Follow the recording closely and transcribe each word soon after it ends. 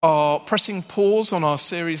Are pressing pause on our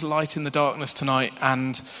series Light in the Darkness tonight,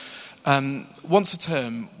 and once a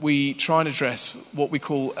term we try and address what we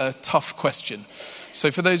call a tough question. So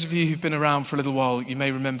for those of you who've been around for a little while, you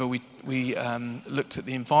may remember we looked at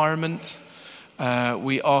the environment.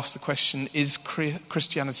 We asked the question, is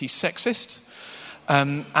Christianity sexist?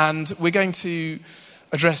 And we're going to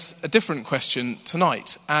address a different question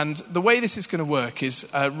tonight. And the way this is going to work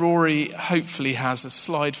is Rory hopefully has a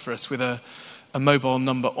slide for us with a mobile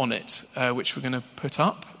number on it, which we're going to put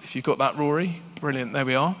up. If you've got that, Rory. Brilliant, there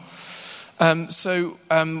we are. I'm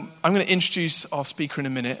going to introduce our speaker in a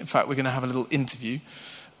minute. In fact, we're going to have a little interview.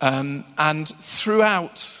 And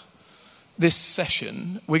throughout this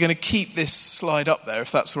session, we're going to keep this slide up there,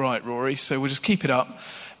 if that's all right, Rory. So we'll just keep it up.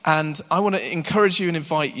 And I want to encourage you and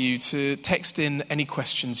invite you to text in any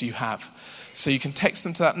questions you have. So you can text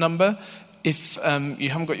them to that number. If you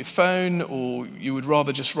haven't got your phone or you would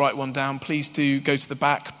rather just write one down, please do go to the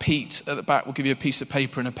back. Pete at the back will give you a piece of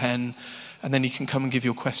paper and a pen, and then you can come and give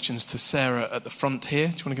your questions to Sarah at the front here.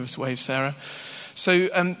 Do you want to give us a wave, Sarah? So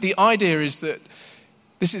the idea is that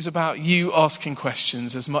this is about you asking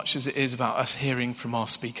questions as much as it is about us hearing from our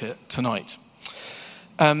speaker tonight.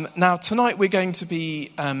 Now, tonight we're going to be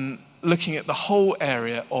looking at the whole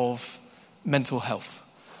area of mental health.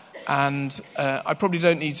 And I probably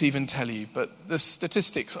don't need to even tell you, but the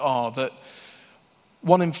statistics are that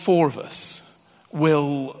 1 in 4 of us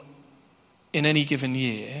will, in any given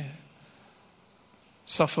year,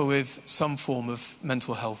 suffer with some form of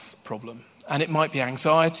mental health problem. And it might be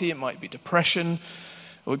anxiety, it might be depression,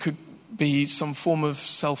 or it could be some form of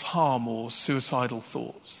self-harm or suicidal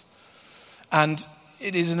thoughts. And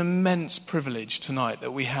it is an immense privilege tonight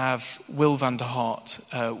that we have Will van der Hart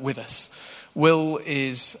with us. Will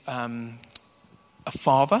is a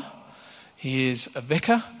father, he is a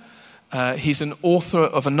vicar, he's an author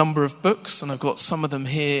of a number of books, and I've got some of them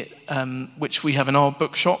here which we have in our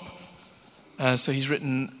bookshop. So he's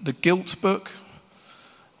written the Guilt book,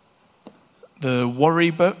 the Worry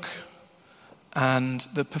book, and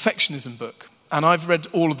the Perfectionism book. And I've read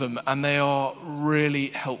all of them, and they are really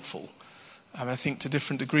helpful. I think to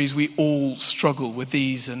different degrees we all struggle with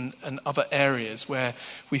these and other areas where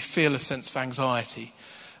we feel a sense of anxiety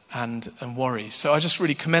and worry. So I just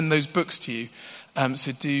really commend those books to you.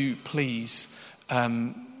 So do please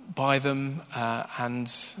buy them and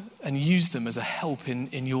use them as a help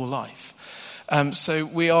in your life. So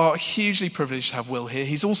we are hugely privileged to have Will here.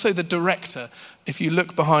 He's also the director. If you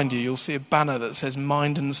look behind you, you'll see a banner that says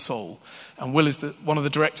Mind and Soul. And Will is one of the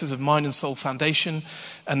directors of Mind and Soul Foundation.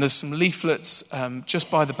 And there's some leaflets just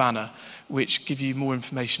by the banner which give you more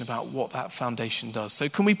information about what that foundation does. So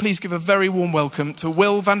can we please give a very warm welcome to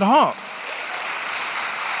Will van der Hart.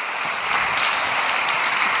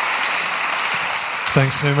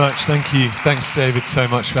 Thanks so much. Thank you. Thanks, David, so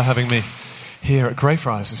much for having me here at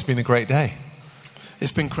Greyfriars. It's been a great day.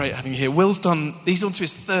 It's been great having you here. He's on to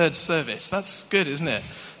his 3rd service. That's good, isn't it?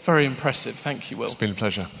 Very impressive. Thank you, Will. It's been a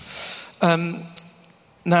pleasure.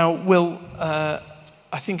 Now, Will,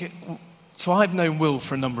 so I've known Will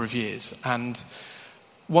for a number of years, and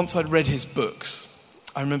once I'd read his books,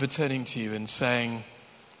 I remember turning to you and saying,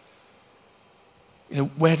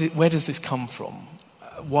 where does this come from?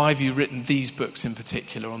 Why have you written these books in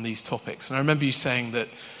particular on these topics? And I remember you saying that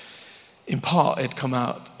in part it had come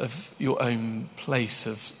out of your own place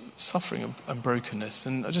of suffering and brokenness.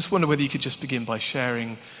 And I just wonder whether you could just begin by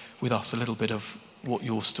sharing with us a little bit of what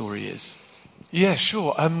your story is. Yeah,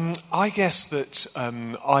 sure. I guess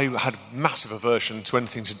that I had massive aversion to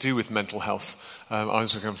anything to do with mental health. I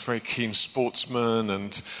was a very keen sportsman,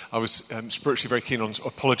 and I was spiritually very keen on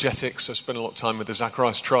apologetics. So I spent a lot of time with the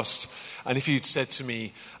Greyfriars Trust. And if you'd said to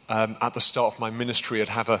me at the start of my ministry I'd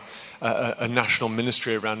have a national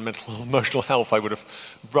ministry around mental and emotional health, I would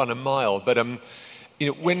have run a mile. But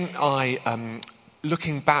when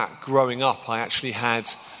looking back, growing up, I actually had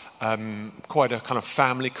quite a kind of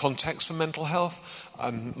family context for mental health.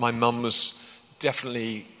 My mum was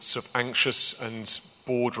definitely sort of anxious and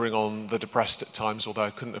bordering on the depressed at times, although I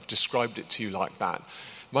couldn't have described it to you like that.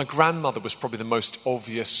 My grandmother was probably the most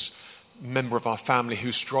obvious member of our family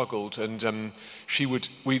who struggled, and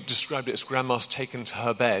we described it as grandma's taken to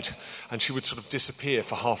her bed, and she would sort of disappear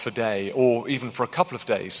for half a day or even for a couple of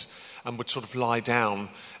days and would sort of lie down,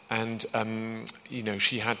 and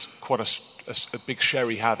she had quite a big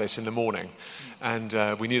sherry habit in the morning, and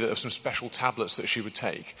we knew that there were some special tablets that she would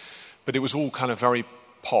take, but it was all kind of very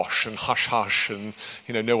posh and hush-hush, and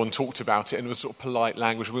no one talked about it, and it was sort of polite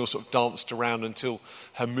language. We all sort of danced around until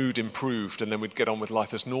her mood improved, and then we'd get on with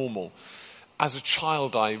life as normal. As a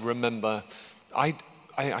child, I remember, I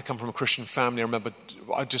come from a Christian family. I remember,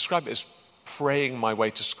 I describe it as praying my way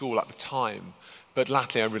to school at the time. But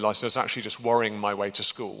latterly I realised I was actually just worrying my way to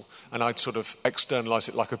school, and I'd sort of externalised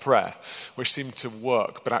it like a prayer, which seemed to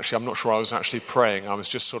work, but actually I'm not sure I was actually praying. I was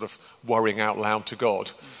just sort of worrying out loud to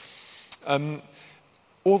God.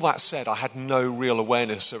 All that said, I had no real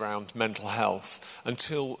awareness around mental health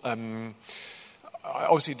until I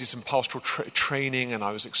obviously did some pastoral training, and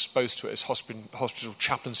I was exposed to it as hospital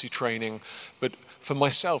chaplaincy training. But for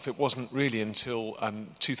myself, it wasn't really until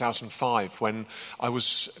 2005 when I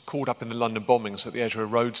was called up in the London bombings at the Edgware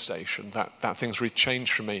Road station that things really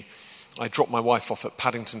changed for me. I dropped my wife off at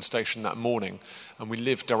Paddington Station that morning, and we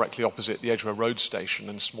lived directly opposite the Edgware Road station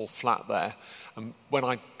in a small flat there. And when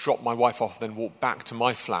I dropped my wife off, then walked back to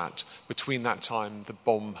my flat, between that time the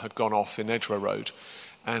bomb had gone off in Edgware Road.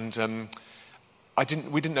 And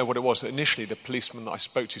we didn't know what it was. Initially, the policeman that I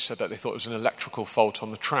spoke to said that they thought it was an electrical fault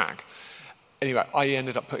on the track. Anyway, I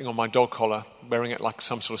ended up putting on my dog collar, wearing it like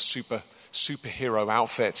some sort of superhero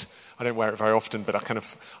outfit. I don't wear it very often, but I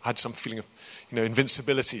had some feeling of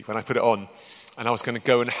invincibility when I put it on, and I was going to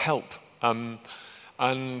go and help.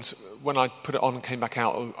 And when I put it on and came back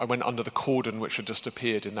out, I went under the cordon which had just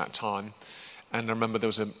appeared in that time. And I remember there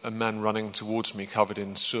was a man running towards me covered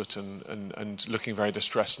in soot and looking very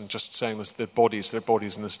distressed and just saying, there are bodies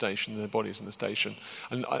in the station, there are bodies in the station.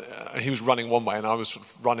 And he was running one way and I was sort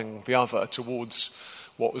of running the other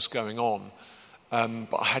towards what was going on.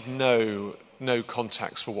 But I had no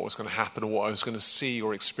context for what was going to happen or what I was going to see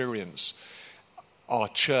or experience. Our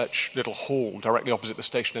church little hall directly opposite the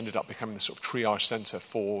station ended up becoming the sort of triage centre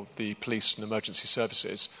for the police and emergency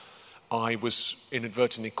services. I was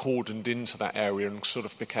inadvertently cordoned into that area and sort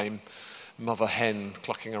of became mother hen,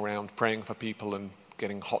 clucking around, praying for people and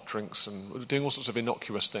getting hot drinks and doing all sorts of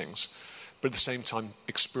innocuous things. But at the same time,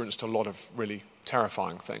 experienced a lot of really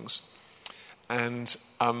terrifying things. And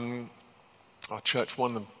our church,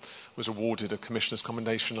 was awarded a commissioner's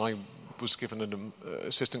commendation. I was given an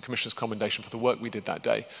assistant commissioner's commendation for the work we did that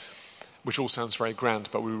day, which all sounds very grand,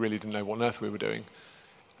 but we really didn't know what on earth we were doing.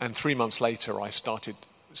 And 3 months later, I started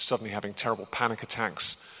suddenly having terrible panic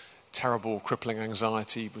attacks, terrible crippling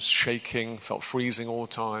anxiety, was shaking, felt freezing all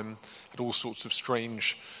the time, had all sorts of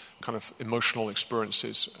strange kind of emotional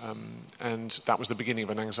experiences. And that was the beginning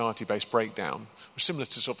of an anxiety-based breakdown, which was similar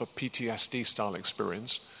to sort of a PTSD-style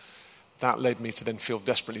experience. That led me to then feel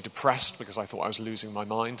desperately depressed because I thought I was losing my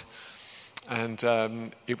mind. And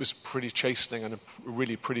it was pretty chastening and a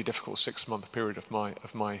really pretty difficult 6-month period of my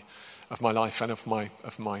life and of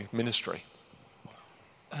my ministry.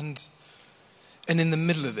 And in the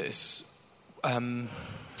middle of this,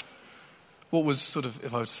 what was sort of,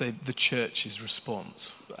 if I would say, the church's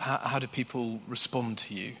response? How did people respond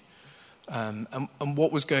to you? And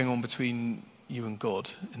what was going on between you and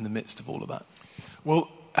God in the midst of all of that? Well,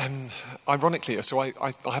 ironically, so I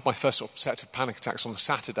had my first sort of set of panic attacks on a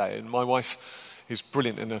Saturday, and my wife is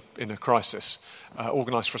brilliant in a crisis,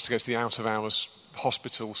 organised for us to go to the out-of-hours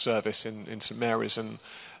hospital service in St Mary's, and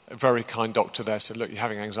a very kind doctor there said, look, you're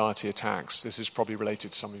having anxiety attacks. This is probably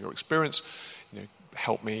related to some of your experience.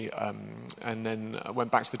 Help me. And then I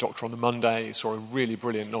went back to the doctor on the Monday, saw a really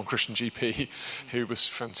brilliant non-Christian GP who was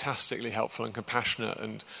fantastically helpful and compassionate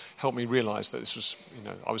and helped me realise that this was,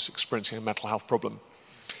 I was experiencing a mental health problem.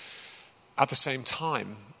 At the same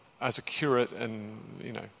time, as a curate and,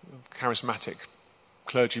 charismatic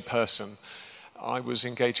clergy person, I was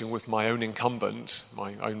engaging with my own incumbent,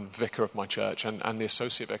 my own vicar of my church, and the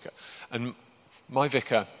associate vicar. And my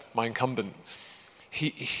vicar, my incumbent,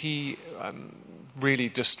 he really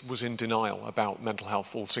just was in denial about mental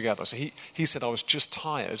health altogether. So he said I was just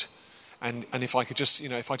tired, and if I could just,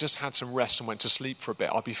 if I just had some rest and went to sleep for a bit,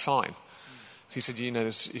 I'd be fine. So he said,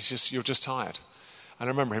 you're just tired. And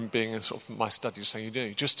I remember him being in sort of my study saying, you're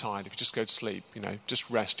just tired. If you just go to sleep, just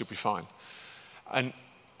rest, you'll be fine. And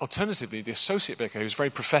alternatively, the associate vicar, who was very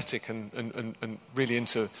prophetic and really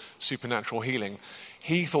into supernatural healing,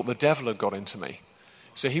 he thought the devil had got into me.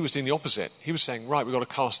 So he was doing the opposite. He was saying, right, we've got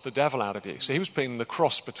to cast the devil out of you. So he was putting the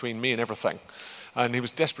cross between me and everything. And he was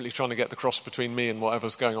desperately trying to get the cross between me and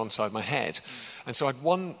whatever's going on inside my head. And so I had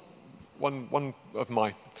one of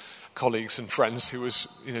my colleagues and friends who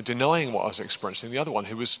was denying what I was experiencing, the other one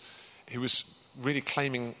who was really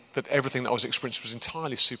claiming that everything that I was experiencing was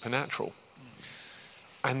entirely supernatural.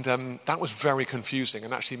 And that was very confusing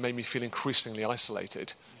and actually made me feel increasingly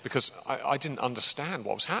isolated because I didn't understand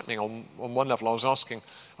what was happening. On one level, I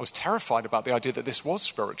was terrified about the idea that this was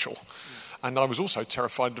spiritual. And I was also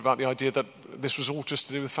terrified about the idea that this was all just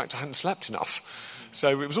to do with the fact I hadn't slept enough.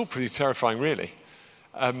 So it was all pretty terrifying, really.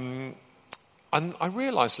 And I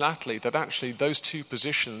realised latterly that actually those two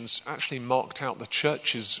positions actually marked out the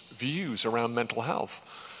church's views around mental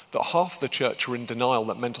health. that half the church are in denial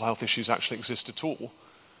that mental health issues actually exist at all,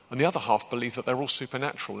 and the other half believe that they're all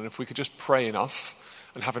supernatural, and if we could just pray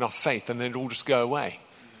enough and have enough faith, then they'd all just go away.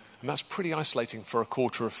 And that's pretty isolating for a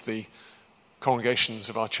quarter of the congregations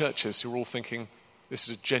of our churches who are all thinking this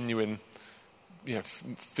is a genuine,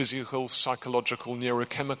 physical, psychological,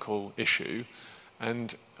 neurochemical issue,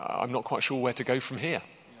 and I'm not quite sure where to go from here.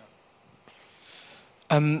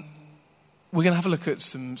 We're going to have a look at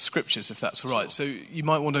some scriptures, if that's all right. So you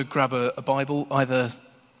might want to grab a Bible, either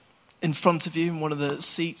in front of you in one of the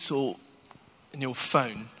seats or in your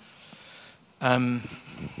phone. And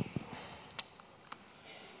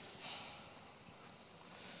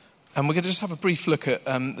we're going to just have a brief look at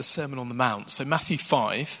the Sermon on the Mount. So Matthew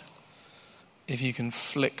 5, if you can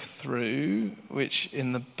flick through, which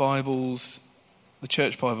in the Bibles, the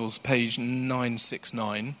church Bibles, page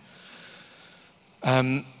 969.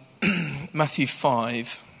 Matthew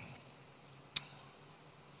 5,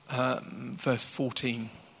 verse 14,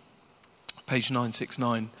 page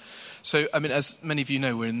 969. So, as many of you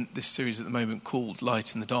know, we're in this series at the moment called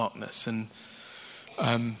Light in the Darkness, and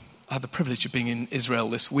I had the privilege of being in Israel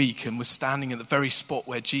this week and was standing at the very spot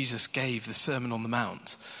where Jesus gave the Sermon on the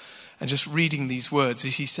Mount, and just reading these words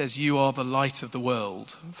as he says, "You are the light of the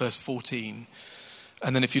world," verse 14.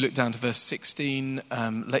 And then if you look down to verse 16,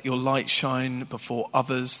 let your light shine before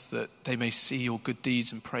others that they may see your good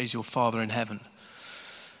deeds and praise your Father in heaven.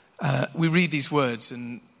 We read these words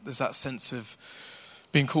and there's that sense of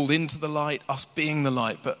being called into the light, us being the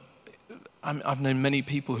light. But I've known many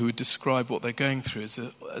people who would describe what they're going through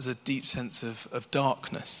as a deep sense of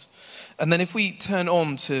darkness. And then if we turn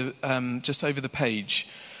on to just over the page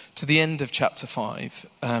to the end of chapter 5,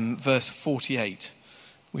 verse 48,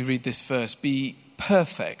 we read this verse, "Be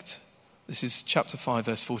perfect." This is chapter 5,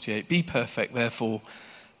 verse 48. "Be perfect, therefore,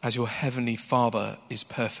 as your heavenly Father is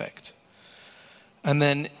perfect." And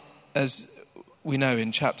then, as we know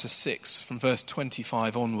in chapter 6, from verse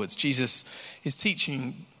 25 onwards, Jesus is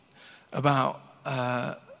teaching about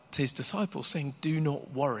to his disciples, saying, "Do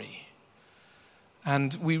not worry."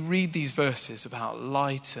 And we read these verses about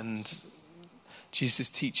light and Jesus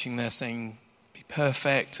teaching there, saying, "Be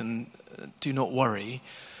perfect and do not worry."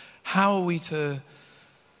 How are we to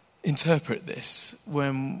interpret this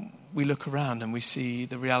when we look around and we see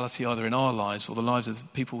the reality either in our lives or the lives of the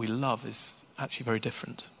people we love is actually very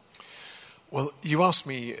different? Well, you asked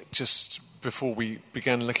me just before we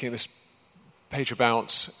began looking at this page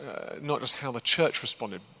about not just how the church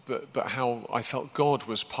responded, but how I felt God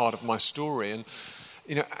was part of my story. And,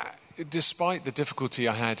 despite the difficulty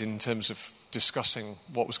I had in terms of discussing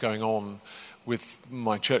what was going on with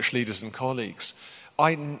my church leaders and colleagues,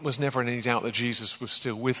 I was never in any doubt that Jesus was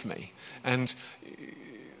still with me. And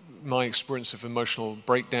my experience of emotional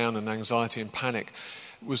breakdown and anxiety and panic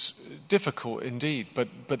was difficult indeed, but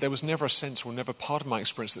there was never a sense or never part of my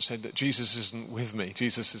experience that said that Jesus isn't with me.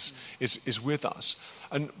 Jesus is with us.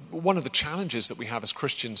 And one of the challenges that we have as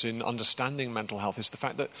Christians in understanding mental health is the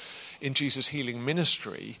fact that in Jesus' healing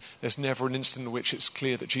ministry, there's never an instant in which it's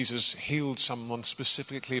clear that Jesus healed someone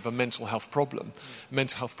specifically of a mental health problem.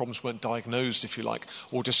 Mental health problems weren't diagnosed, if you like,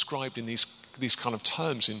 or described in these kind of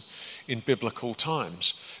terms in biblical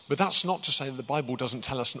times. But that's not to say that the Bible doesn't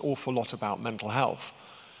tell us an awful lot about mental health.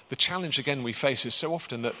 The challenge, again, we face is so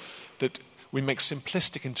often that we make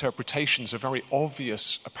simplistic interpretations of very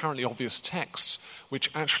obvious, apparently obvious texts,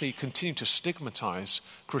 which actually continue to stigmatize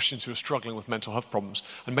Christians who are struggling with mental health problems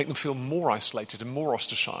and make them feel more isolated and more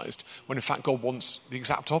ostracized, when in fact God wants the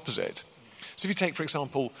exact opposite. So if you take, for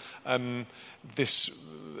example, this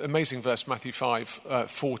amazing verse, Matthew 5,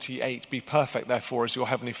 48, "Be perfect, therefore, as your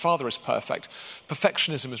heavenly Father is perfect."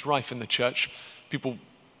 Perfectionism is rife in the church. People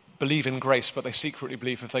believe in grace, but they secretly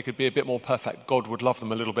believe if they could be a bit more perfect, God would love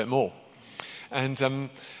them a little bit more. And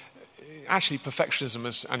actually, perfectionism,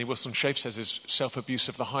 as Annie Wilson-Schaaf says, is self-abuse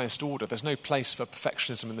of the highest order. There's no place for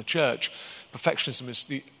perfectionism in the church. Perfectionism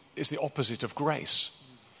is the opposite of grace.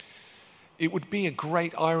 It would be a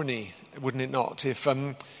great irony, wouldn't it not, if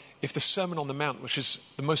the Sermon on the Mount, which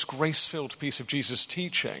is the most grace-filled piece of Jesus'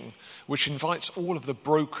 teaching, which invites all of the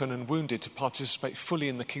broken and wounded to participate fully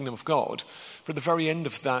in the kingdom of God, for at the very end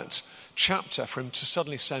of that chapter, for him to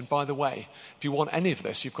suddenly say, "By the way, if you want any of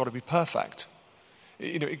this, you've got to be perfect."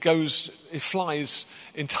 It flies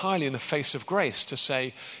entirely in the face of grace to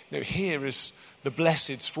say, here is the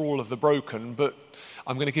blesseds for all of the broken, but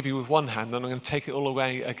I'm going to give you with one hand, and I'm going to take it all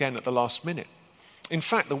away again at the last minute. In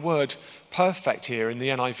fact, the word perfect here in the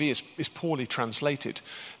NIV is poorly translated.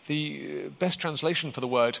 The best translation for the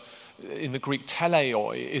word in the Greek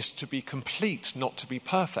teleoi is to be complete, not to be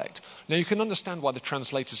perfect. Now, you can understand why the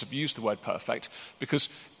translators have used the word perfect, because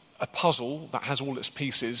a puzzle that has all its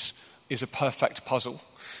pieces is a perfect puzzle.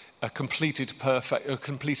 A completed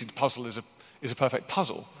puzzle is a perfect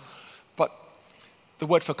puzzle. But the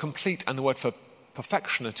word for complete and the word for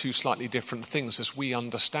perfection are two slightly different things as we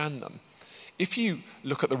understand them. If you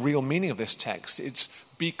look at the real meaning of this text,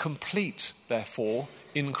 it's be complete, therefore,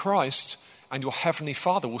 in Christ, and your heavenly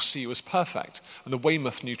Father will see you as perfect. And the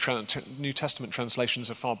Weymouth New Testament translation is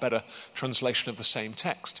a far better translation of the same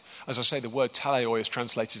text. As I say, the word teleoi is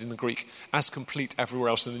translated in the Greek as complete everywhere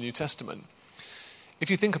else in the New Testament.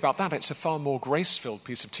 If you think about that, it's a far more grace-filled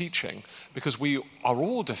piece of teaching because we are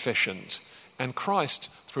all deficient, and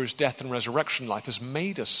Christ, through his death and resurrection life, has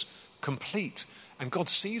made us complete. And God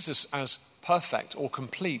sees us as perfect or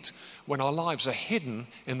complete when our lives are hidden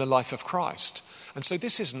in the life of Christ. And so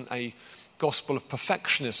this isn't a gospel of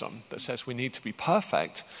perfectionism that says we need to be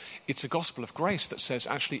perfect. It's a gospel of grace that says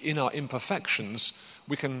actually in our imperfections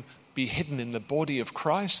we can be hidden in the body of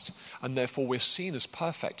Christ, and therefore we're seen as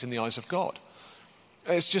perfect in the eyes of God.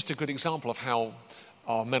 It's just a good example of how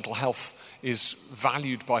our mental health is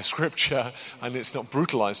valued by Scripture and it's not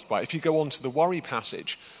brutalized by it. If you go on to the worry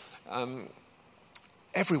passage,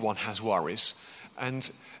 everyone has worries,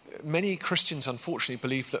 and many Christians unfortunately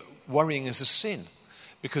believe that worrying is a sin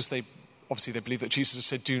because they believe that Jesus has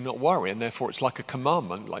said do not worry, and therefore it's like a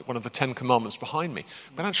commandment, like one of the 10 commandments behind me.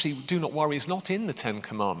 But actually do not worry is not in the 10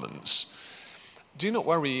 commandments. Do not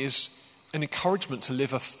worry is an encouragement to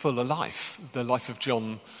live a fuller life, the life of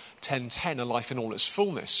John 10:10, a life in all its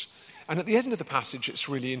fullness. And at the end of the passage, it's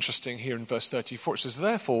really interesting here in verse 34. It says,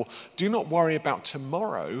 therefore, do not worry about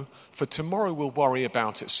tomorrow, for tomorrow will worry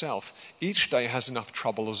about itself. Each day has enough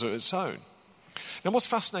troubles of its own. Now, what's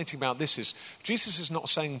fascinating about this is Jesus is not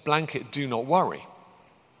saying blanket, do not worry.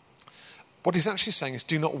 What he's actually saying is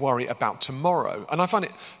do not worry about tomorrow. And I find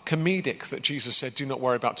it comedic that Jesus said do not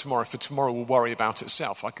worry about tomorrow, for tomorrow will worry about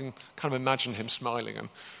itself. I can kind of imagine him smiling and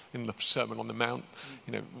in the Sermon on the Mount,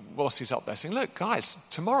 whilst he's up there saying, look, guys,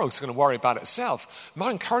 tomorrow's going to worry about itself.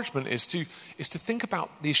 My encouragement is to think about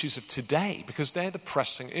the issues of today, because they're the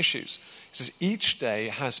pressing issues. He says each day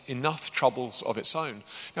has enough troubles of its own.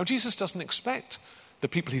 Now, Jesus doesn't expect the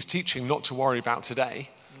people he's teaching not to worry about today.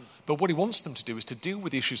 But what he wants them to do is to deal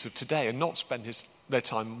with the issues of today and not spend their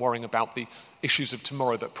time worrying about the issues of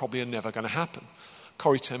tomorrow that probably are never going to happen.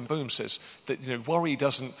 Corrie ten Boom says that worry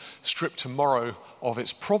doesn't strip tomorrow of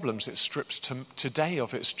its problems, it strips today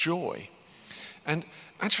of its joy. And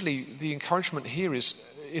actually the encouragement here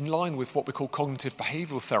is in line with what we call cognitive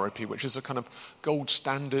behavioral therapy, which is a kind of gold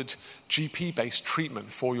standard GP-based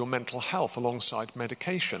treatment for your mental health alongside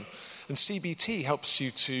medication. And CBT helps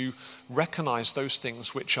you to recognize those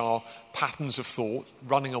things which are patterns of thought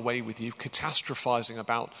running away with you, catastrophizing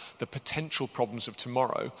about the potential problems of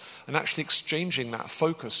tomorrow, and actually exchanging that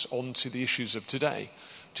focus onto the issues of today.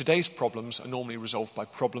 Today's problems are normally resolved by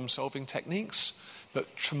problem-solving techniques,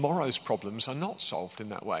 but tomorrow's problems are not solved in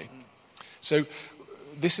that way. So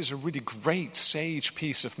this is a really great, sage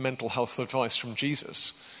piece of mental health advice from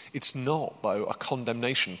Jesus. It's not, though, a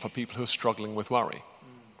condemnation for people who are struggling with worry.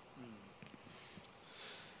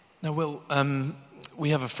 Now, Will,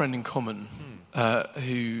 we have a friend in common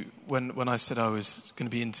who, when I said I was going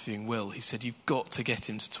to be interviewing Will, he said, you've got to get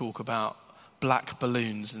him to talk about black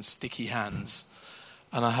balloons and sticky hands.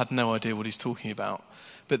 And I had no idea what he's talking about.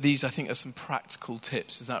 But these, I think, are some practical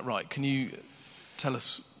tips. Is that right? Can you tell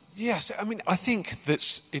us? Yes, I think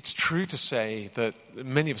that it's true to say that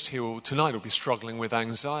many of us here tonight will be struggling with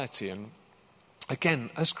anxiety. And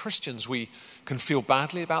again, as Christians, we can feel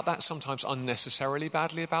badly about that, sometimes unnecessarily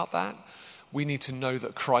badly about that. We need to know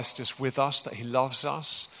that Christ is with us, that he loves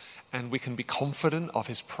us, and we can be confident of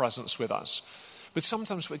his presence with us. But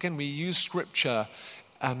sometimes, again, we use Scripture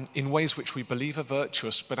in ways which we believe are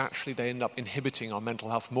virtuous, but actually they end up inhibiting our mental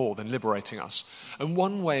health more than liberating us. And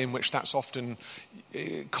one way in which that's often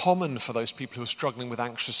common for those people who are struggling with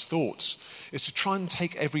anxious thoughts is to try and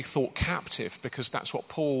take every thought captive, because that's what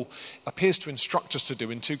Paul appears to instruct us to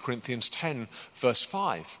do in 2 Corinthians 10, verse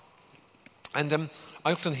 5. And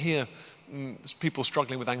I often hear people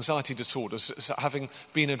struggling with anxiety disorders having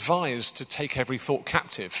been advised to take every thought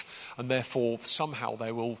captive, and therefore somehow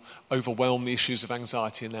they will overwhelm the issues of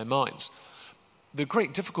anxiety in their minds. The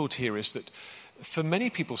great difficulty here is that for many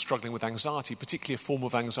people struggling with anxiety, particularly a form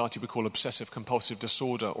of anxiety we call obsessive compulsive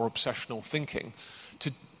disorder or obsessional thinking,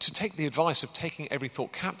 to take the advice of taking every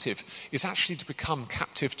thought captive is actually to become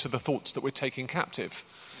captive to the thoughts that we're taking captive.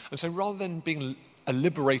 And so rather than being a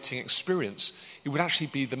liberating experience, it would actually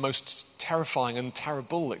be the most terrifying and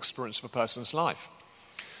terrible experience of a person's life.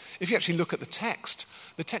 If you actually look at the text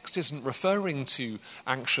isn't referring to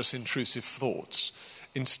anxious, intrusive thoughts.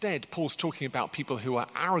 Instead, Paul's talking about people who are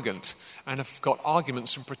arrogant and have got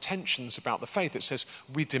arguments and pretensions about the faith. It says,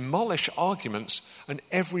 we demolish arguments and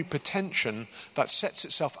every pretension that sets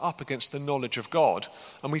itself up against the knowledge of God,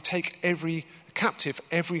 and we take every captive,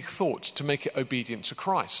 every thought to make it obedient to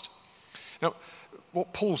Christ. Now,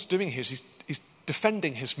 what Paul's doing here is he's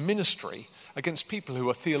defending his ministry against people who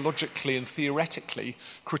are theologically and theoretically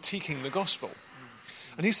critiquing the gospel.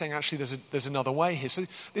 And he's saying, actually, there's another way here. So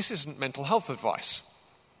this isn't mental health advice.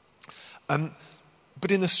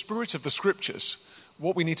 But in the spirit of the scriptures,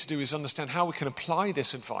 what we need to do is understand how we can apply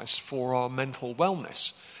this advice for our mental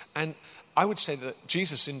wellness. And I would say that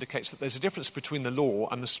Jesus indicates that there's a difference between the law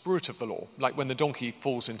and the spirit of the law. Like when the donkey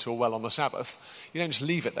falls into a well on the Sabbath, you don't just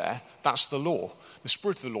leave it there. That's the law. The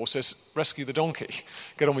spirit of the law says, rescue the donkey,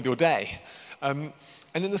 get on with your day. And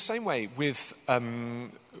in the same way with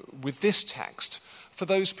this text, for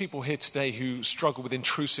those people here today who struggle with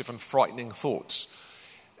intrusive and frightening thoughts,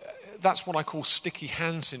 that's what I call sticky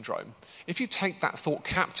hand syndrome. If you take that thought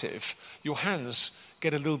captive, your hands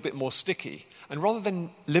get a little bit more sticky. And rather than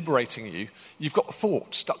liberating you, you've got a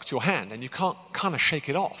thought stuck to your hand and you can't kind of shake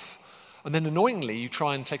it off. And then annoyingly, you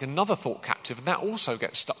try and take another thought captive and that also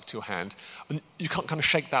gets stuck to your hand and you can't kind of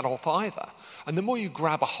shake that off either. And the more you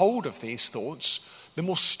grab a hold of these thoughts, the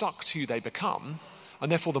more stuck to you they become,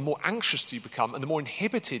 and therefore the more anxious you become and the more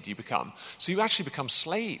inhibited you become. So you actually become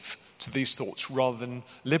slave to these thoughts rather than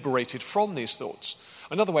liberated from these thoughts.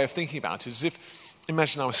 Another way of thinking about it is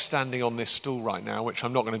imagine I was standing on this stool right now, which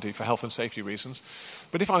I'm not going to do for health and safety reasons,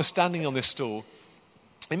 but if I was standing on this stool,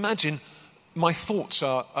 imagine my thoughts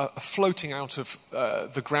are floating out of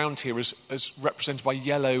the ground here as represented by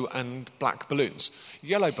yellow and black balloons.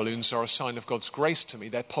 Yellow balloons are a sign of God's grace to me.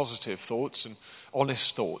 They're positive thoughts and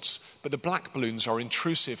honest thoughts, but the black balloons are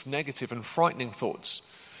intrusive, negative and frightening thoughts.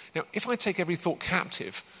 Now, if I take every thought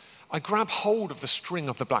captive, I grab hold of the string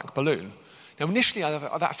of the black balloon. Now, initially,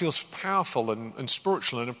 that feels powerful and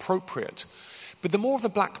spiritual and appropriate. But the more of the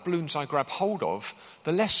black balloons I grab hold of,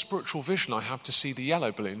 the less spiritual vision I have to see the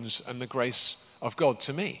yellow balloons and the grace of God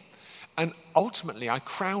to me. And ultimately, I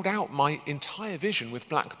crowd out my entire vision with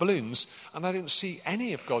black balloons, and I don't see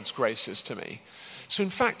any of God's graces to me. So in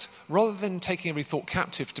fact, rather than taking every thought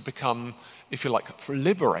captive to become, if you like,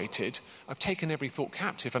 liberated, I've taken every thought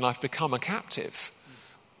captive and I've become a captive.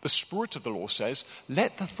 The spirit of the law says,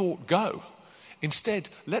 let the thought go. Instead,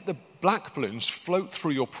 let the black balloons float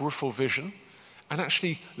through your peripheral vision and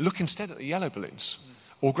actually look instead at the yellow balloons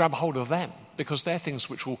or grab hold of them, because they're things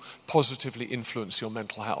which will positively influence your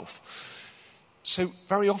mental health. So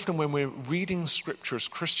very often when we're reading scripture as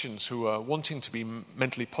Christians who are wanting to be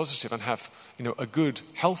mentally positive and have, a good,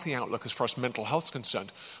 healthy outlook as far as mental health is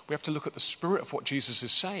concerned, we have to look at the spirit of what Jesus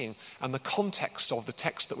is saying and the context of the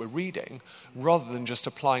text that we're reading rather than just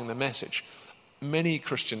applying the message. Many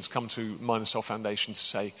Christians come to Mind and Soul Foundation to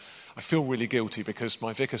say, I feel really guilty because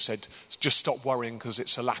my vicar said, just stop worrying because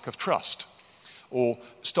it's a lack of trust. Or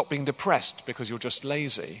stop being depressed because you're just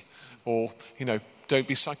lazy. Or, don't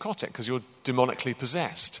be psychotic because you're demonically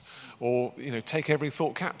possessed. Or, take every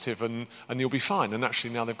thought captive and you'll be fine. And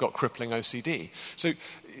actually now they've got crippling OCD. So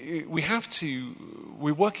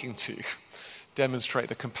we're working to demonstrate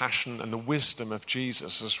the compassion and the wisdom of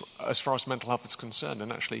Jesus as far as mental health is concerned.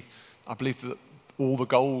 And actually, I believe that all the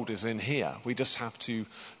gold is in here. We just have to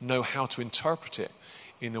know how to interpret it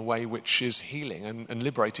in a way which is healing and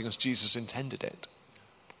liberating as Jesus intended it.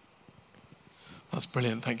 That's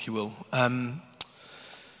brilliant. Thank you, Will.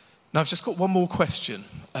 Now, I've just got one more question.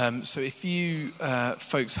 So if you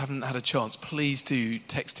folks haven't had a chance, please do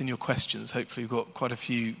text in your questions. Hopefully we've got quite a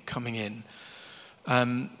few coming in.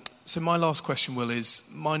 So my last question, Will,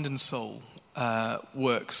 is Mind and Soul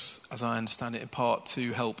works, as I understand it, in part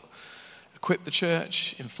to help equip the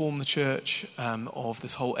church, inform the church of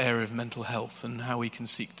this whole area of mental health and how we can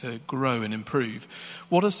seek to grow and improve.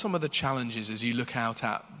 What are some of the challenges as you look out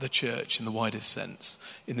at the church in the widest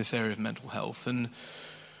sense in this area of mental health, and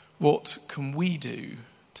what can we do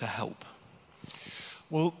to help?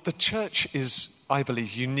 Well, the church is, I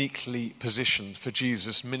believe, uniquely positioned for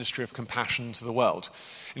Jesus' ministry of compassion to the world.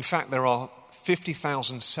 In fact, there are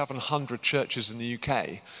 50,700 churches in the UK,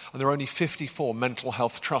 and there are only 54 mental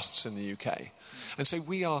health trusts in the UK. And so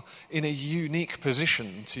we are in a unique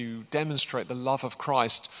position to demonstrate the love of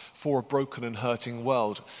Christ for a broken and hurting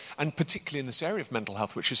world, and particularly in this area of mental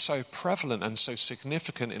health, which is so prevalent and so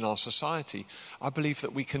significant in our society. I believe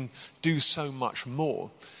that we can do so much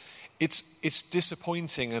more. It's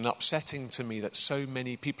disappointing and upsetting to me that so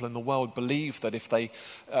many people in the world believe that if they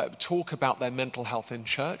talk about their mental health in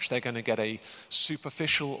church, they're going to get a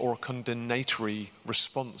superficial or a condemnatory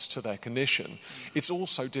response to their condition. It's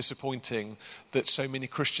also disappointing that so many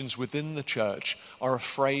Christians within the church are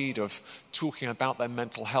afraid of talking about their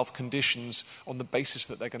mental health conditions on the basis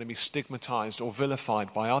that they're going to be stigmatized or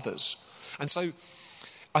vilified by others. And so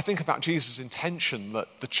I think about Jesus' intention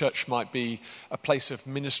that the church might be a place of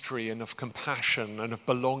ministry and of compassion and of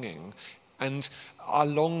belonging. And I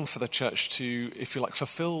long for the church to, if you like,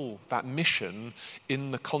 fulfill that mission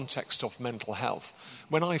in the context of mental health.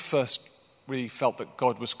 When I first really felt that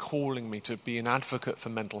God was calling me to be an advocate for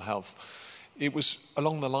mental health, it was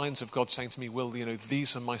along the lines of God saying to me, Will,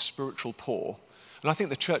 these are my spiritual poor. And I think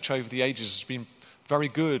the church over the ages has been very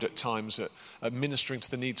good at times at ministering to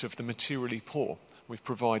the needs of the materially poor. We've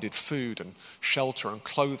provided food and shelter and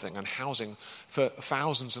clothing and housing for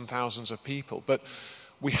thousands and thousands of people. But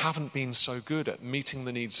we haven't been so good at meeting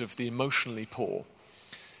the needs of the emotionally poor.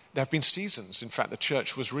 There have been seasons, in fact, the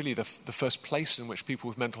church was really the first place in which people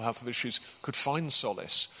with mental health issues could find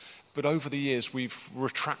solace. But over the years, we've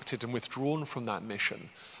retracted and withdrawn from that mission.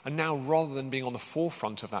 And now, rather than being on the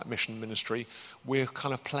forefront of that mission ministry, we're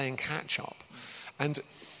kind of playing catch up. And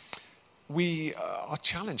we are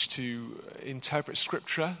challenged to interpret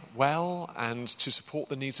Scripture well and to support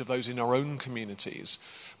the needs of those in our own communities,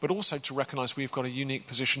 but also to recognise we've got a unique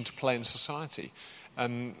position to play in society.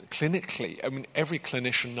 Clinically, every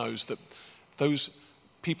clinician knows that those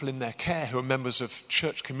people in their care who are members of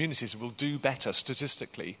church communities will do better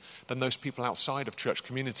statistically than those people outside of church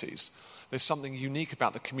communities. There's something unique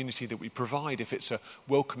about the community that we provide if it's a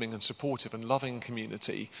welcoming and supportive and loving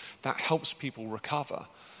community that helps people recover.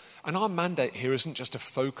 And our mandate here isn't just to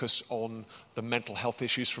focus on the mental health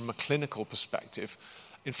issues from a clinical perspective.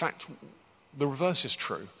 In fact, the reverse is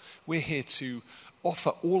true. We're here to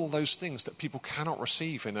offer all of those things that people cannot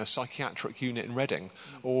receive in a psychiatric unit in Reading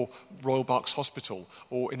or Royal Berks Hospital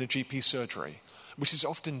or in a GP surgery, which is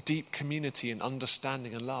often deep community and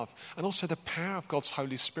understanding and love, and also the power of God's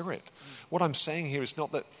Holy Spirit. What I'm saying here is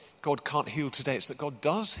not that God can't heal today, it's that God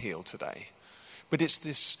does heal today. But it's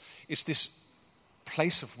this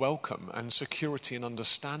place of welcome and security and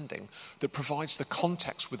understanding that provides the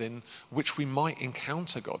context within which we might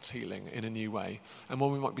encounter God's healing in a new way, and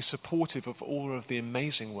when we might be supportive of all of the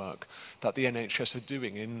amazing work that the NHS are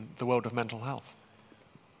doing in the world of mental health.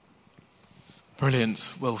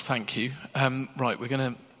 Brilliant. Well, thank you. Right,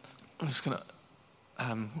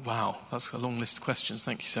 wow, that's a long list of questions.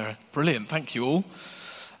 Thank you, Sarah. Brilliant. Thank you all.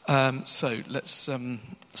 So let's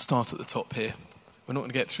start at the top here. We're not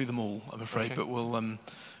going to get through them all, I'm afraid, but we'll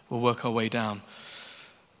work our way down.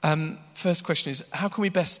 First question is, how can we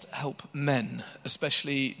best help men,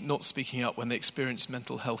 especially not speaking up when they experience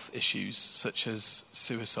mental health issues such as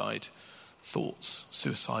suicidal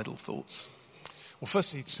thoughts? Well,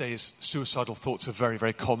 first thing to say is suicidal thoughts are very,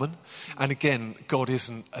 very common. And again, God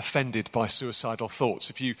isn't offended by suicidal thoughts.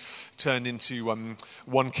 If you turn into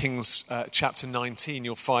 1 Kings chapter 19,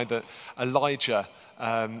 you'll find that Elijah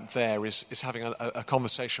there is having a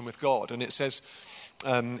conversation with God. And it says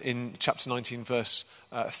in chapter 19, verse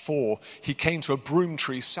 4, he came to a broom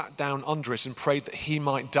tree, sat down under it and prayed that he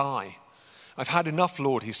might die. I've had enough,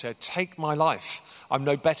 Lord, he said. Take my life. I'm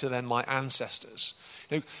no better than my ancestors.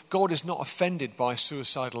 God is not offended by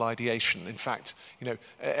suicidal ideation. In fact,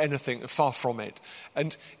 anything far from it.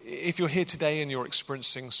 And if you're here today and you're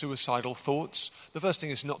experiencing suicidal thoughts, the first thing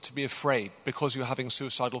is not to be afraid. Because you're having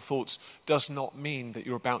suicidal thoughts does not mean that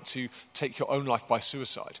you're about to take your own life by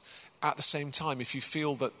suicide. At the same time, if you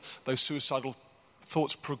feel that those suicidal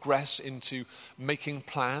thoughts progress into making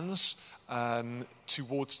plans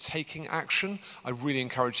towards taking action, I really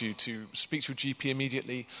encourage you to speak to a GP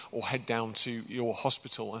immediately or head down to your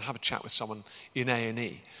hospital and have a chat with someone in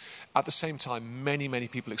A&E. At the same time, many, many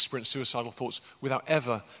people experience suicidal thoughts without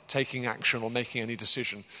ever taking action or making any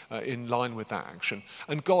decision in line with that action.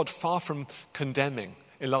 And God, far from condemning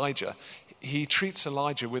Elijah, he treats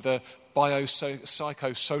Elijah with a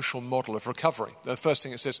biopsychosocial model of recovery. The first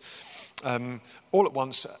thing it says, all at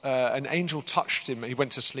once, an angel touched him. He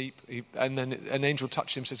went to sleep, and then an angel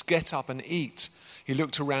touched him, says, get up and eat. He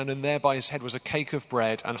looked around, and there by his head was a cake of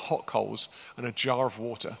bread and hot coals and a jar of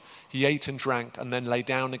water. He ate and drank and then lay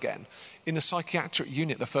down again. In a psychiatric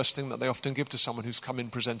unit, the first thing that they often give to someone who's come in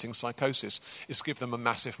presenting psychosis is give them a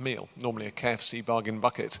massive meal, normally a KFC bargain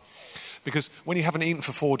bucket. Because when you haven't eaten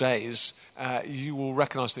for 4 days, you will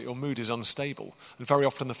recognise that your mood is unstable. And very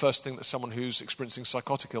often the first thing that someone who's experiencing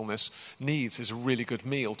psychotic illness needs is a really good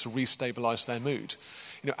meal to restabilise their mood.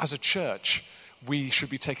 As a church, we should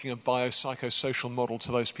be taking a biopsychosocial model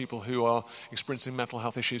to those people who are experiencing mental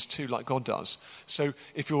health issues too, like God does. So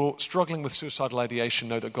if you're struggling with suicidal ideation,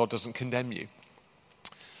 know that God doesn't condemn you.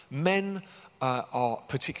 Men are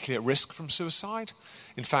particularly at risk from suicide.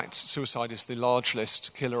 In fact, suicide is the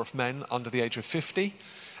largest killer of men under the age of 50,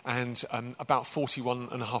 and about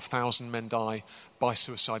 41,500 men die by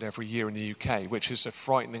suicide every year in the UK, which is a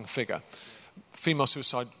frightening figure. Female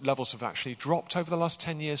suicide levels have actually dropped over the last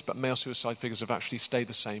 10 years, but male suicide figures have actually stayed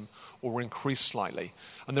the same or increased slightly.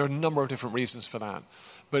 And there are a number of different reasons for that.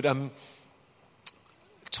 But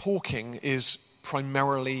talking is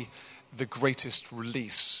primarily the greatest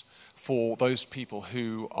release for those people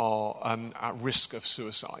who are at risk of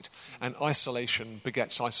suicide. And isolation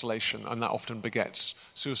begets isolation, and that often begets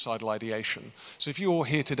suicidal ideation. So if you're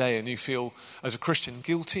here today and you feel, as a Christian,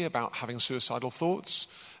 guilty about having suicidal thoughts,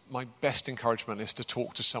 my best encouragement is to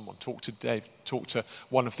talk to someone, talk to Dave, talk to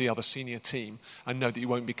one of the other senior team, and know that you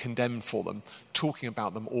won't be condemned for them. Talking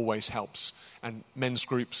about them always helps. And men's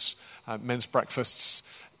groups, men's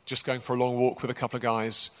breakfasts, just going for a long walk with a couple of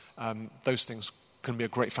guys, those things can be a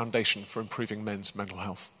great foundation for improving men's mental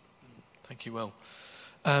health. Thank you, Will.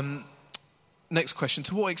 Next question.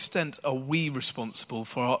 To what extent are we responsible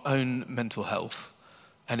for our own mental health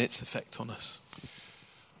and its effect on us?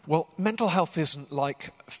 Well, mental health isn't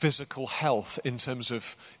like physical health in terms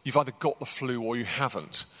of you've either got the flu or you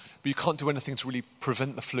haven't, but you can't do anything to really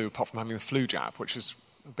prevent the flu apart from having the flu jab, which is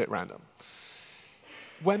a bit random.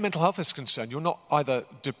 Where mental health is concerned, you're not either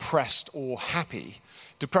depressed or happy.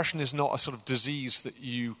 Depression is not a sort of disease that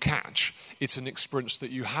you catch. It's an experience that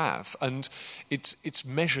you have, and it's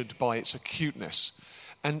measured by its acuteness.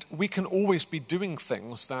 And we can always be doing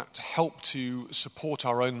things that help to support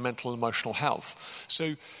our own mental and emotional health.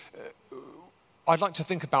 So I'd like to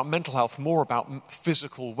think about mental health more about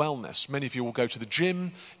physical wellness. Many of you will go to the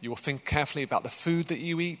gym, you will think carefully about the food that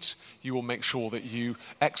you eat, you will make sure that you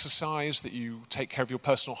exercise, that you take care of your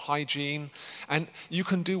personal hygiene, and you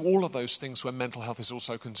can do all of those things where mental health is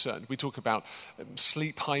also concerned. We talk about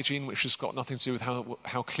sleep hygiene, which has got nothing to do with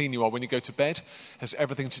how clean you are when you go to bed. It has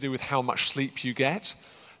everything to do with how much sleep you get.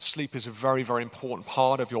 Sleep is a very, very important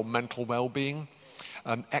part of your mental well-being.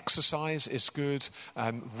 Exercise is good,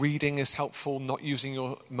 reading is helpful, not using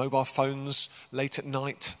your mobile phones late at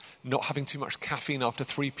night, not having too much caffeine after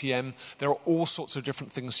 3 p.m. There are all sorts of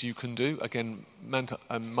different things you can do. Again,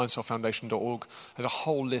 MindSelfFoundation.org has a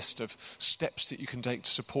whole list of steps that you can take to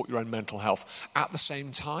support your own mental health. At the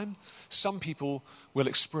same time, some people will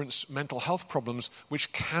experience mental health problems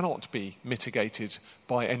which cannot be mitigated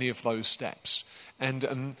by any of those steps.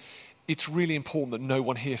 And it's really important that no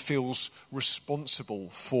one here feels responsible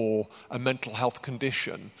for a mental health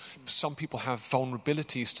condition. Some people have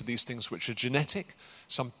vulnerabilities to these things which are genetic.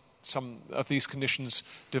 Some of these conditions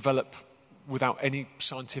develop without any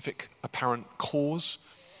scientific apparent cause.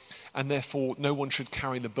 And therefore, no one should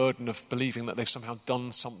carry the burden of believing that they've somehow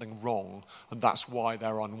done something wrong, and that's why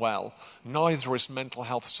they're unwell. Neither is mental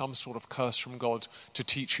health some sort of curse from God to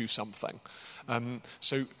teach you something.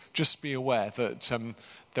 So just be aware that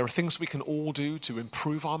there are things we can all do to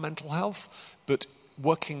improve our mental health, but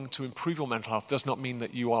working to improve your mental health does not mean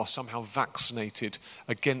that you are somehow vaccinated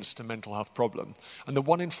against a mental health problem. And the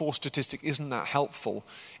 1 in 4 statistic isn't that helpful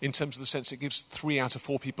in terms of the sense it gives 3 out of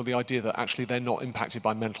 4 people the idea that actually they're not impacted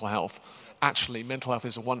by mental health. Actually, mental health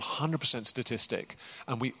is a 100% statistic,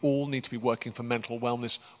 and we all need to be working for mental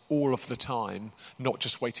wellness all of the time, not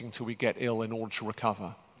just waiting till we get ill in order to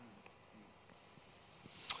recover.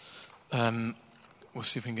 We'll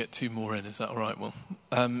see if we can get 2 more in. Is that all right, Will?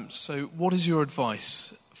 So what is your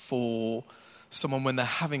advice for someone when they're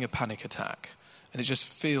having a panic attack and it just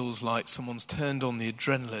feels like someone's turned on the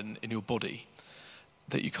adrenaline in your body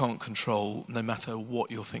that you can't control no matter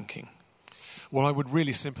what you're thinking? Well, I would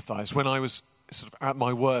really sympathise. When I was sort of at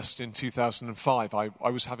my worst in 2005, I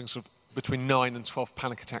was having sort of between 9 and 12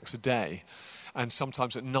 panic attacks a day. And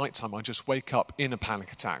sometimes at night time, I just wake up in a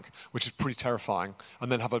panic attack, which is pretty terrifying, and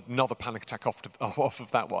then have another panic attack off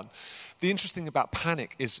of that one. The interesting thing about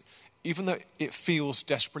panic is, even though it feels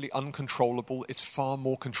desperately uncontrollable, it's far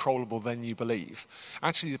more controllable than you believe.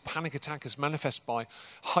 Actually, the panic attack is manifest by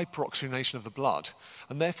hyperoxygenation of the blood.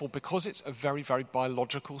 And therefore, because it's a very, very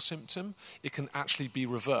biological symptom, it can actually be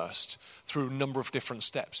reversed through a number of different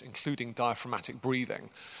steps, including diaphragmatic breathing.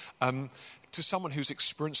 To someone who's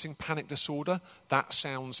experiencing panic disorder, that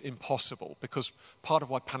sounds impossible, because part of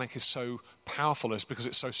why panic is so powerful is because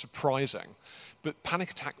it's so surprising. But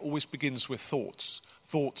panic attack always begins with thoughts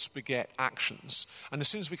thoughts beget actions. And as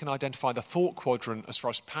soon as we can identify the thought quadrant as far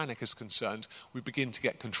as panic is concerned, we begin to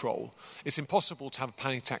get control. It's impossible to have a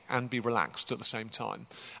panic attack and be relaxed at the same time.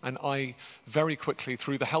 And I very quickly,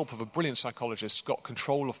 through the help of a brilliant psychologist, got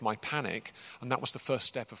control of my panic, and that was the first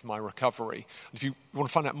step of my recovery. And if you want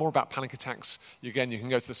to find out more about panic attacks, again, you can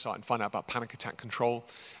go to the site and find out about panic attack control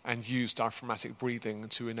and use diaphragmatic breathing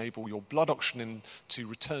to enable your blood oxygen to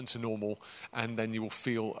return to normal, and then you will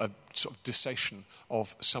feel a sort of cessation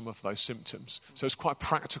of some of those symptoms. So it's quite a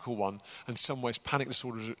practical one, and in some ways panic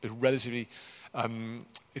disorder is relatively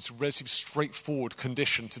it's a relatively straightforward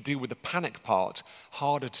condition to deal with the panic part,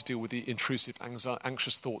 harder to deal with the intrusive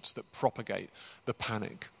anxious thoughts that propagate the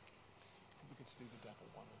panic. We could do the devil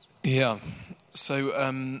one as well. Yeah, so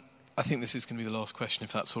I think this is going to be the last question,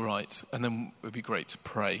 if that's all right, and then it would be great to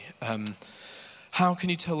pray. How can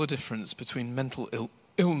you tell the difference between mental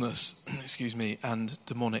illness, and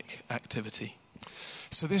demonic activity?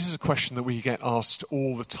 So this is a question that we get asked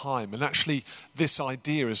all the time, and actually this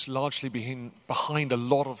idea is largely behind a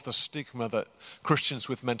lot of the stigma that Christians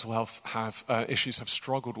with mental health issues have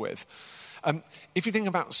struggled with. If you think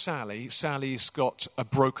about Sally, Sally's got a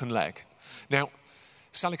broken leg. Now,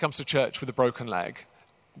 Sally comes to church with a broken leg.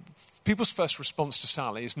 People's first response to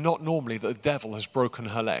Sally is not normally that the devil has broken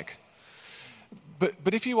her leg.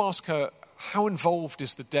 But if you ask her, how involved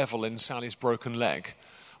is the devil in Sally's broken leg?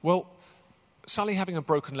 Well, Sally having a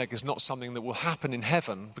broken leg is not something that will happen in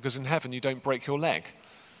heaven, because in heaven you don't break your leg,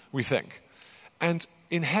 we think. And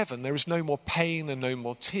in heaven there is no more pain and no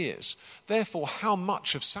more tears. Therefore, how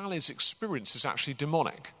much of Sally's experience is actually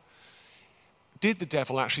demonic? Did the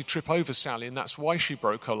devil actually trip over Sally and that's why she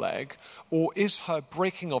broke her leg? Or is her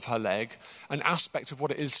breaking of her leg an aspect of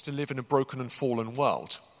what it is to live in a broken and fallen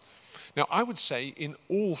world? Now, I would say in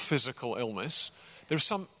all physical illness, there's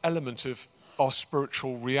some element of our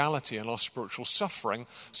spiritual reality and our spiritual suffering,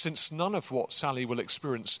 since none of what Sally will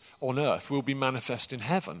experience on earth will be manifest in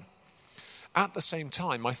heaven. At the same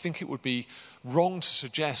time, I think it would be wrong to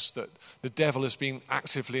suggest that the devil is being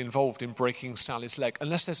actively involved in breaking Sally's leg,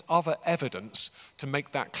 unless there's other evidence to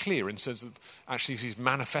make that clear, in terms of actually she's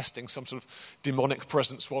manifesting some sort of demonic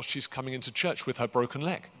presence while she's coming into church with her broken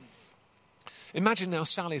leg. Imagine now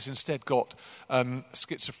Sally's instead got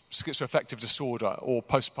schizoaffective disorder or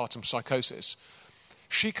postpartum psychosis.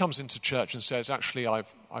 She comes into church and says, actually,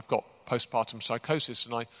 I've got postpartum psychosis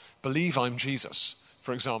and I believe I'm Jesus,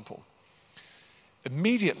 for example.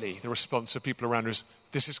 Immediately, the response of people around her is,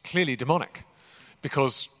 this is clearly demonic,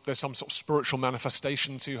 because there's some sort of spiritual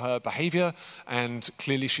manifestation to her behavior, and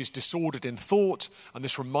clearly she's disordered in thought, and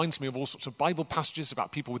this reminds me of all sorts of Bible passages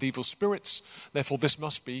about people with evil spirits, therefore this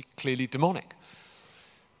must be clearly demonic.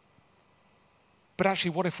 But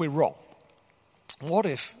actually, what if we're wrong? What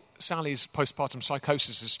if Sally's postpartum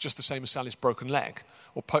psychosis is just the same as Sally's broken leg,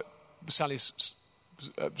 or Sally's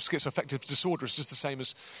schizoaffective disorder is just the same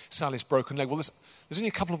as Sally's broken leg? Well, there's only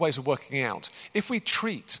a couple of ways of working out. If we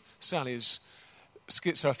treat Sally's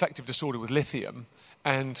schizoaffective disorder with lithium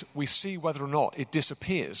and we see whether or not it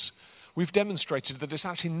disappears, we've demonstrated that it's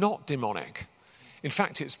actually not demonic. In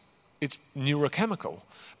fact, it's neurochemical,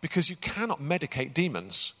 because you cannot medicate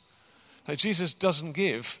demons. Now, Jesus doesn't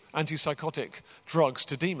give antipsychotic drugs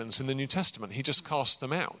to demons in the New Testament. He just casts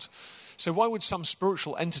them out. So why would some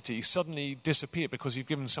spiritual entity suddenly disappear because you've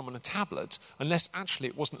given someone a tablet, unless actually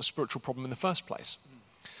it wasn't a spiritual problem in the first place?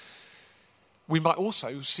 We might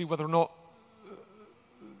also see whether or not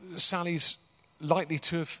Sally's likely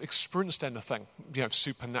to have experienced anything,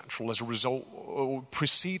 supernatural as a result or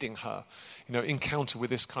preceding her, encounter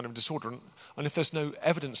with this kind of disorder. And if there's no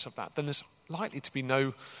evidence of that, then there's likely to be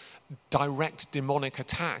no direct demonic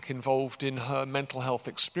attack involved in her mental health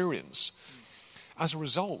experience. As a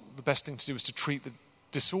result, the best thing to do is to treat the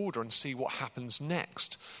disorder and see what happens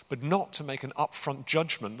next, but not to make an upfront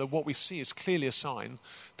judgment that what we see is clearly a sign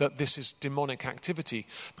that this is demonic activity,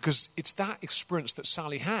 because it's that experience that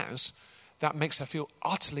Sally has that makes her feel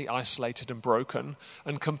utterly isolated and broken,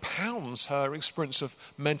 and compounds her experience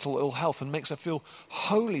of mental ill health and makes her feel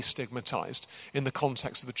wholly stigmatized in the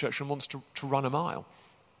context of the church and wants to run a mile.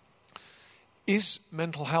 Is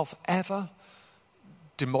mental health ever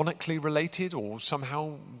demonically related or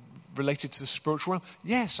somehow related to the spiritual realm?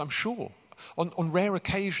 Yes, I'm sure. On rare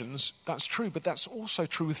occasions, that's true, but that's also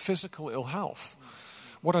true with physical ill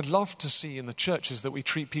health. What I'd love to see in the church is that we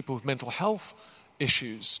treat people with mental health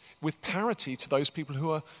issues with parity to those people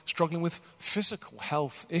who are struggling with physical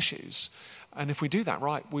health issues. And if we do that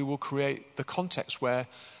right, we will create the context where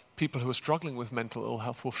people who are struggling with mental ill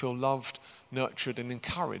health will feel loved, nurtured, and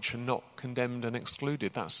encouraged, and not condemned and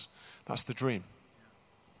excluded. That's the dream.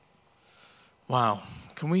 Wow.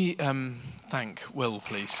 Can we thank Will,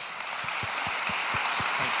 please?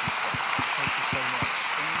 Thank you. Thank you so much.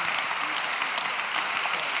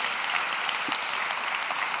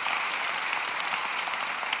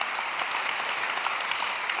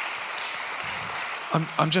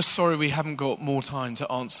 I'm just sorry we haven't got more time to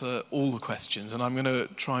answer all the questions, and I'm going to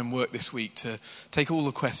try and work this week to take all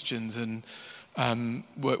the questions and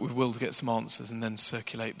work with Will to get some answers and then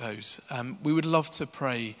circulate those. We would love to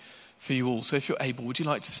pray for you all. So if you're able, would you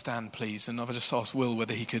like to stand, please? And I've just asked Will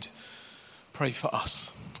whether he could pray for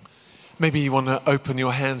us. Maybe you want to open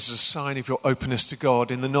your hands as a sign of your openness to God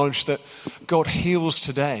in the knowledge that God heals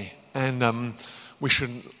today, and we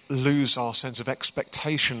shouldn't lose our sense of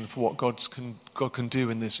expectation for what God can do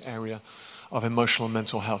in this area of emotional and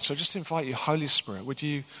mental health. So I just invite you, Holy Spirit, would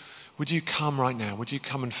you come right now? Would you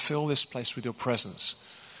come and fill this place with your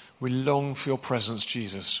presence? We long for your presence,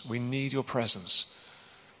 Jesus. We need your presence.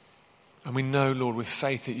 And we know, Lord, with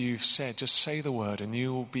faith that you've said, just say the word and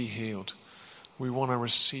you will be healed. We want to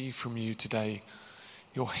receive from you today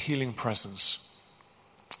your healing presence,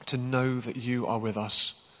 to know that you are with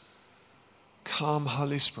us. Come,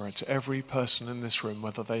 Holy Spirit, to every person in this room,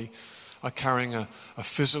 whether they are carrying a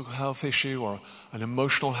physical health issue or an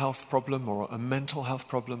emotional health problem or a mental health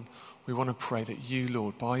problem. We want to pray that you,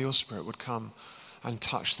 Lord, by your Spirit would come and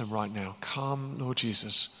touch them right now. Come, Lord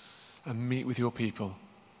Jesus, and meet with your people.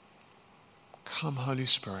 Come, Holy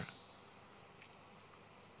Spirit.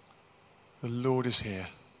 The Lord is here.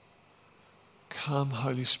 Come,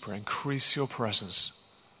 Holy Spirit, increase your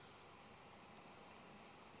presence.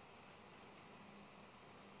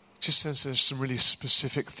 Just sense there's some really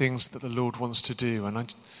specific things that the Lord wants to do.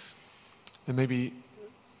 And there may be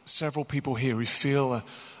several people here who feel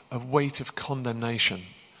a weight of condemnation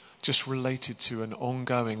just related to an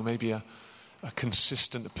ongoing, maybe a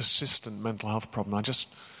persistent mental health problem. I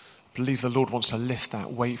just believe the Lord wants to lift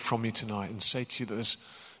that weight from you tonight and say to you that there's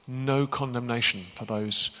no condemnation for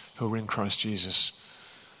those who are in Christ Jesus.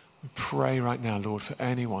 We pray right now, Lord, for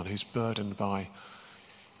anyone who's burdened by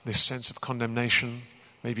this sense of condemnation,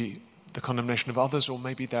 maybe the condemnation of others, or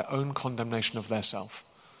maybe their own condemnation of their self.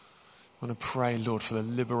 I want to pray, Lord, for the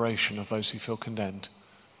liberation of those who feel condemned.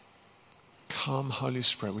 Come, Holy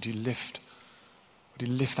Spirit, would you lift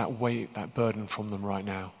that weight, that burden from them right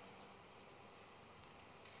now?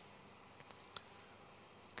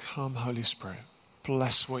 Come, Holy Spirit,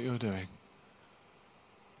 bless what you're doing.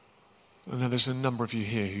 I know there's a number of you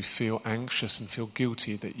here who feel anxious and feel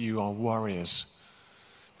guilty that you are warriors.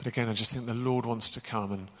 But again, I just think the Lord wants to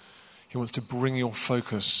come and he wants to bring your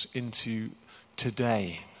focus into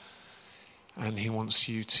today. And he wants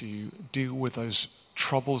you to deal with those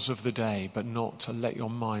troubles of the day, but not to let your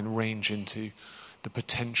mind range into the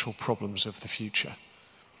potential problems of the future.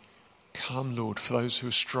 Come, Lord, for those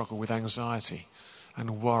who struggle with anxiety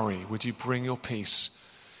and worry, would you bring your peace?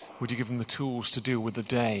 Would you give them the tools to deal with the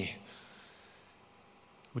day?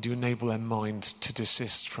 Would you enable their mind to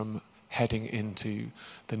desist from heading into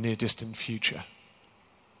the near-distant future?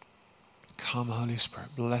 Come, Holy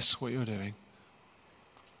Spirit, bless what you're doing.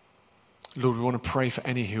 Lord, we want to pray for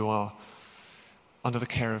any who are under the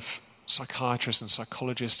care of psychiatrists and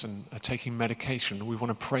psychologists and are taking medication. We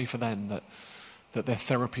want to pray for them that their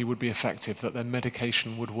therapy would be effective, that their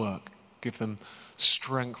medication would work. Give them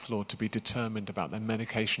strength, Lord, to be determined about their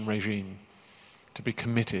medication regime, to be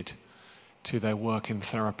committed to their work in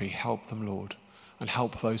therapy. Help them, Lord, and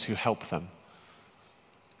help those who help them.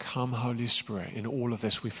 Come, Holy Spirit, in all of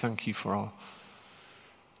this we thank you for our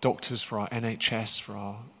doctors, for our NHS, for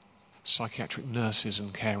our psychiatric nurses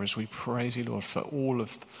and carers. We praise you, Lord, for all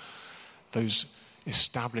of those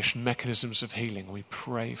established mechanisms of healing. We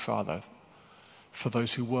pray, Father, for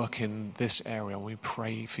those who work in this area. We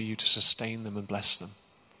pray for you to sustain them and bless them.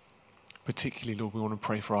 Particularly, Lord, we want to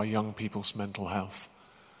pray for our young people's mental health.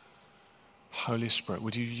 Holy Spirit,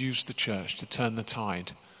 would you use the church to turn the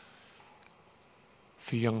tide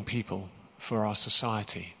for young people, for our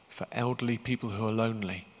society, for elderly people who are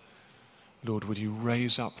lonely? Lord, would you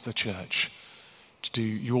raise up the church to do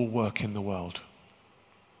your work in the world?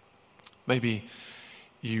 Maybe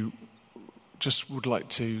you just would like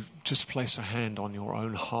to just place a hand on your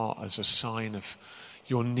own heart as a sign of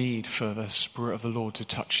your need for the Spirit of the Lord to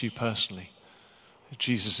touch you personally.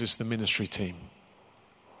 Jesus is the ministry team.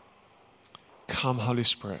 Come, Holy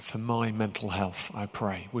Spirit, for my mental health, I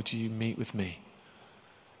pray. Would you meet with me?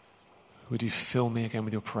 Would you fill me again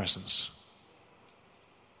with your presence?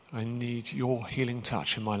 I need your healing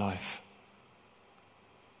touch in my life.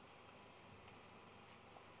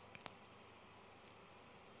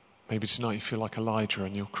 Maybe tonight you feel like Elijah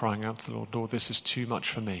and you're crying out to the Lord, Lord, this is too much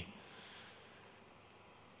for me.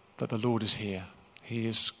 that the Lord is here. He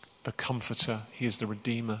is the comforter. He is the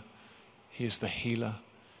redeemer. He is the healer.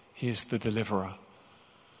 He is the deliverer.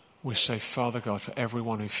 We say, Father God, for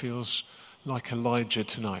everyone who feels like Elijah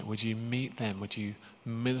tonight, would you meet them? Would you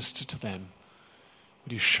minister to them?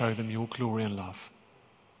 Would you show them your glory and love?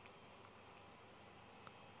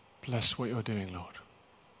 Bless what you're doing, Lord.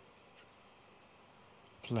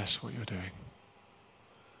 Bless what you're doing.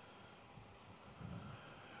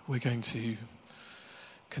 We're going to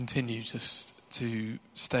continue just to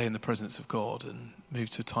stay in the presence of God and move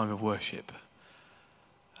to a time of worship.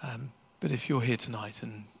 But if you're here tonight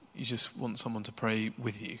and you just want someone to pray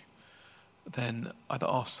with you, then either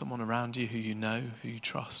ask someone around you who you know, who you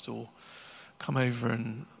trust, or come over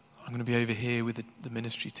and I'm going to be over here with the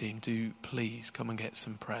ministry team. Do please come and get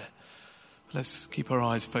some prayer. Let's keep our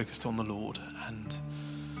eyes focused on the Lord and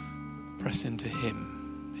press into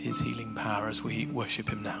him, his healing power as we worship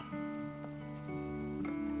him now.